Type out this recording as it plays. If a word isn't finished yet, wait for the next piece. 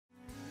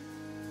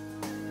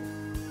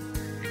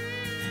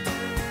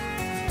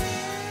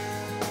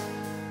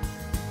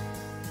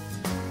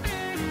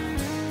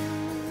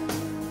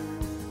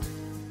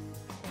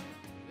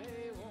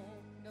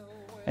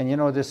And you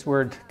know, this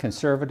word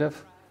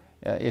conservative,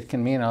 it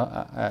can mean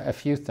a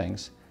few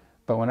things.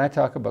 But when I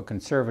talk about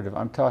conservative,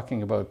 I'm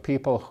talking about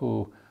people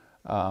who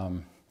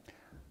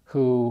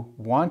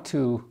want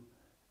to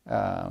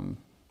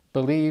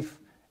believe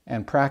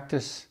and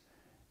practice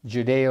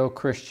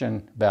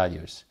Judeo-Christian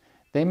values.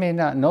 They may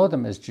not know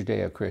them as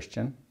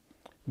Judeo-Christian,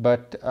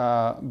 but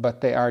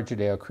they are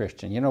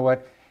Judeo-Christian. You know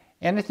what?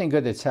 Anything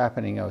good that's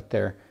happening out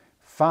there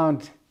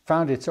found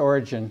its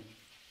origin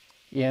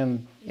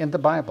in the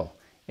Bible,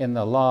 in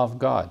the law of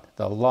God,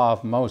 the law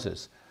of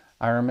Moses.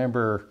 I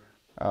remember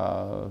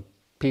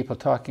people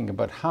talking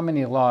about how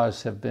many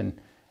laws have been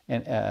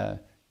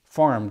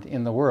formed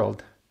in the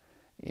world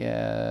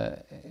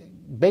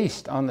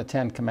based on the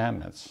Ten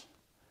Commandments.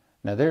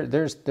 Now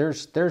there's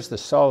the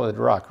solid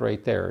rock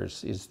right there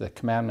is the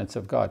commandments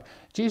of God.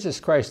 Jesus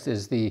Christ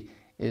is the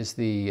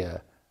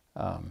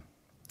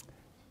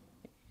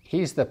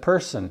he's the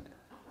person,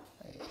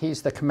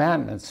 he's the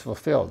commandments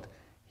fulfilled.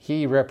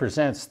 He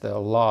represents the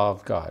law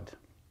of God.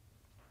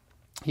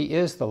 He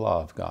is the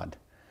law of God.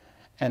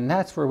 And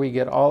that's where we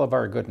get all of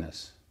our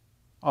goodness,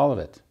 all of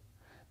it.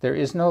 There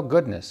is no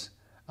goodness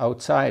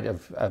outside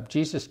of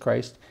Jesus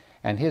Christ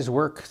and his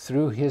work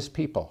through his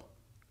people.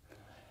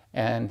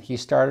 And he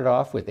started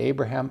off with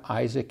Abraham,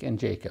 Isaac, and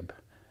Jacob,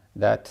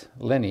 that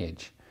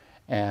lineage,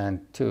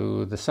 and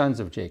to the sons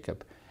of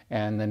Jacob,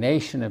 and the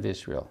nation of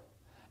Israel.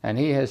 And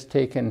he has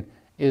taken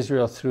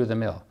Israel through the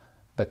mill,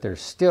 but they're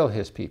still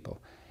his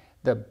people.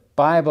 The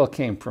Bible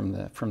came from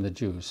the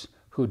Jews,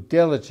 who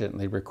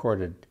diligently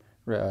recorded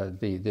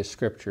the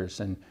scriptures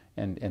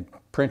and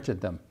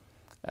printed them.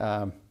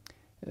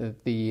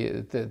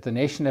 The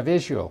nation of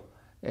Israel,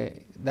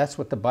 that's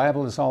what the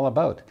Bible is all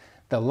about.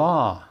 The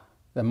law,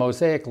 the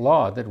Mosaic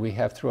law that we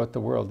have throughout the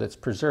world, that's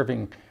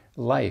preserving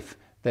life,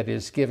 that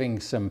is giving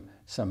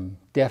some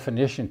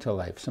definition to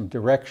life, some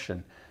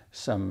direction,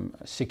 some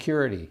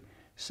security,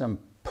 some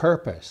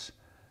purpose,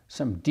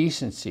 some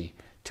decency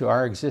to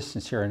our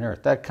existence here on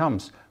earth. That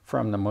comes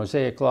from the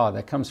Mosaic law,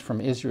 that comes from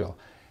Israel.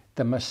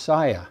 The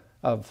Messiah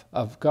of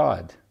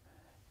God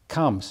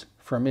comes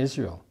from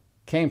Israel,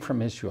 came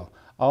from Israel.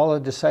 All the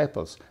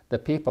disciples, the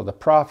people, the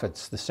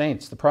prophets, the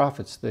saints, the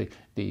prophets, the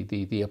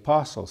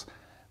apostles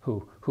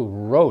who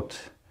wrote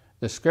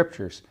the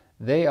scriptures,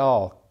 they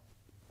all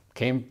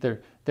came,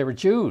 they were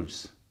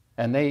Jews,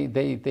 and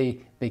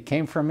they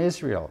came from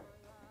Israel.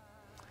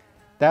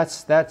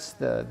 That's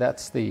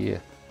the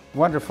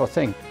wonderful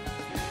thing.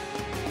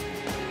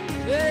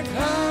 There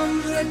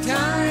comes a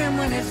time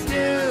when it's do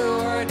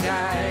or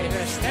die,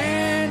 to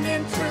stand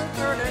in truth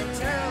or